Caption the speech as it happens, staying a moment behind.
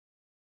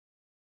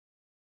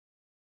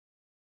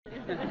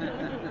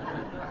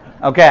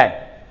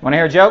Okay. Want to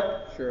hear a joke?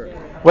 Sure.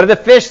 What did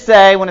the fish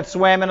say when it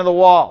swam into the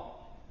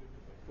wall?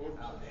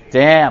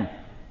 Damn.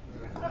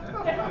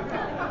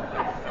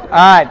 All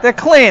right. They're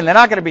clean. They're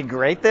not going to be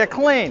great. They're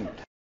clean.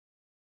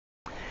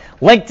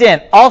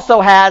 LinkedIn also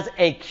has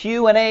a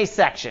Q&A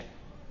section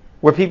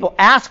where people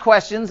ask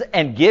questions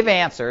and give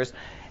answers,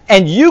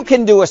 and you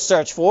can do a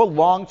search for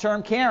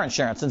long-term care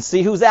insurance and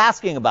see who's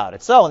asking about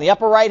it. So in the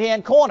upper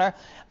right-hand corner,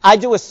 I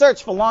do a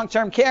search for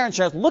long-term care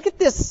insurance. Look at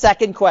this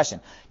second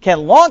question.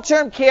 Can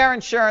long-term care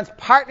insurance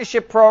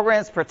partnership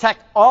programs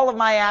protect all of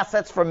my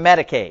assets from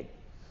Medicaid?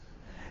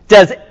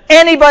 Does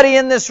anybody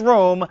in this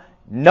room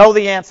know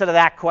the answer to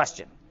that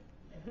question?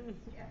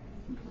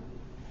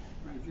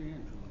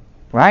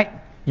 Right?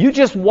 You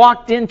just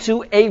walked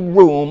into a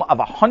room of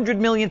 100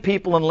 million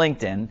people in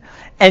LinkedIn,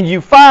 and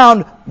you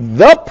found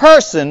the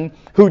person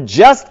who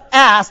just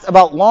asked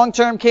about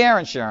long-term care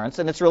insurance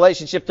and its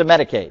relationship to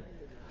Medicaid.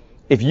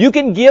 If you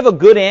can give a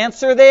good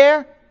answer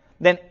there,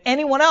 then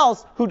anyone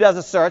else who does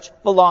a search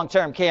for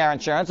long-term care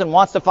insurance and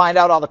wants to find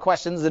out all the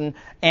questions and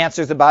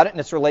answers about it and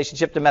its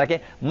relationship to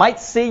Medicaid might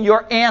see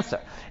your answer.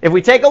 If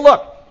we take a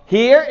look,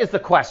 here is the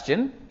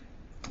question.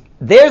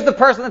 There's the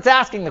person that's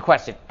asking the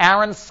question,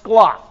 Aaron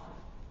Skloff.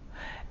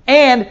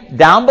 And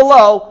down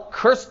below,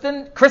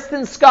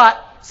 Kristen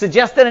Scott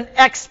suggested an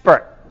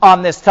expert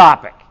on this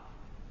topic.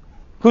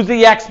 Who's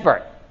the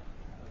expert?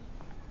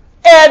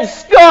 Ed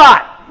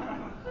Scott.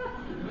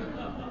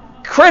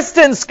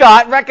 Kristen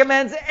Scott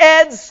recommends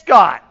Ed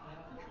Scott.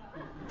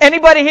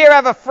 Anybody here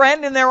have a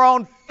friend in their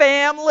own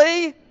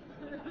family?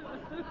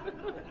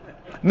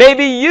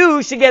 Maybe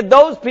you should get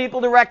those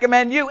people to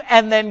recommend you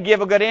and then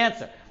give a good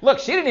answer. Look,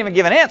 she didn't even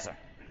give an answer.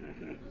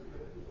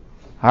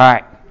 All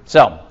right.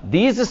 So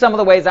these are some of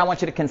the ways I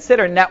want you to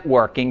consider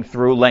networking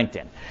through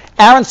LinkedIn.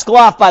 Aaron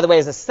Skloff, by the way,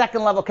 is a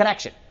second-level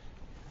connection.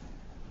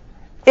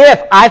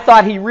 If I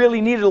thought he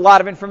really needed a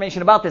lot of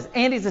information about this,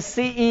 and he's the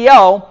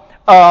CEO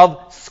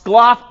of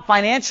Skloff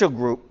Financial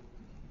Group,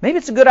 maybe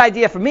it's a good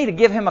idea for me to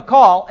give him a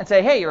call and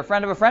say, hey, you're a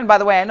friend of a friend. By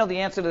the way, I know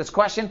the answer to this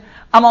question.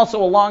 I'm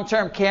also a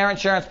long-term care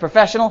insurance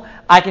professional.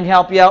 I can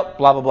help you out,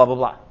 blah, blah, blah, blah,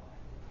 blah.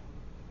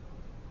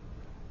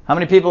 How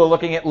many people are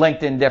looking at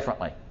LinkedIn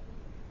differently?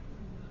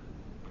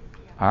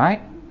 All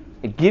right?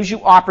 It gives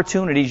you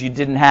opportunities you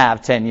didn't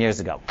have 10 years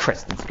ago.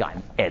 Kristen's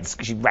gotten Ed's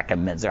because she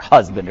recommends her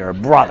husband or her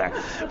brother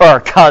or her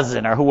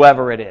cousin or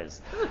whoever it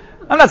is.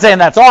 I'm not saying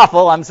that's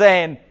awful. I'm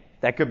saying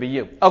that could be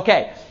you.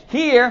 Okay,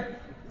 here,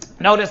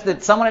 notice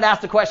that someone had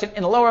asked a question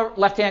in the lower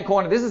left-hand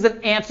corner. This is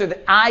an answer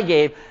that I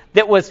gave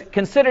that was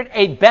considered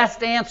a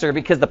best answer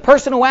because the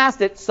person who asked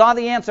it saw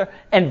the answer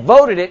and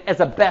voted it as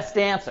a best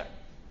answer.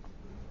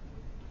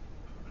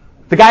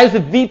 The guy who's the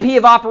VP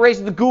of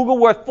operations at Google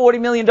worth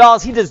 $40 million,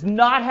 he does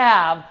not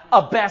have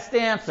a best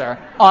answer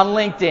on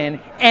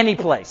LinkedIn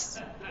anyplace.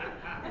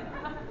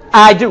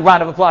 I do.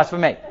 Round of applause for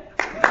me.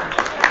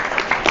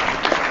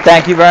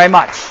 Thank you very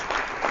much.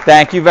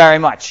 Thank you very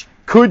much.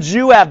 Could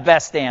you have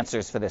best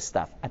answers for this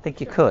stuff? I think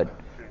you could,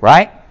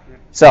 right?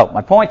 So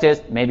my point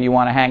is, maybe you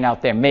want to hang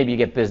out there. Maybe you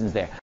get business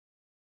there.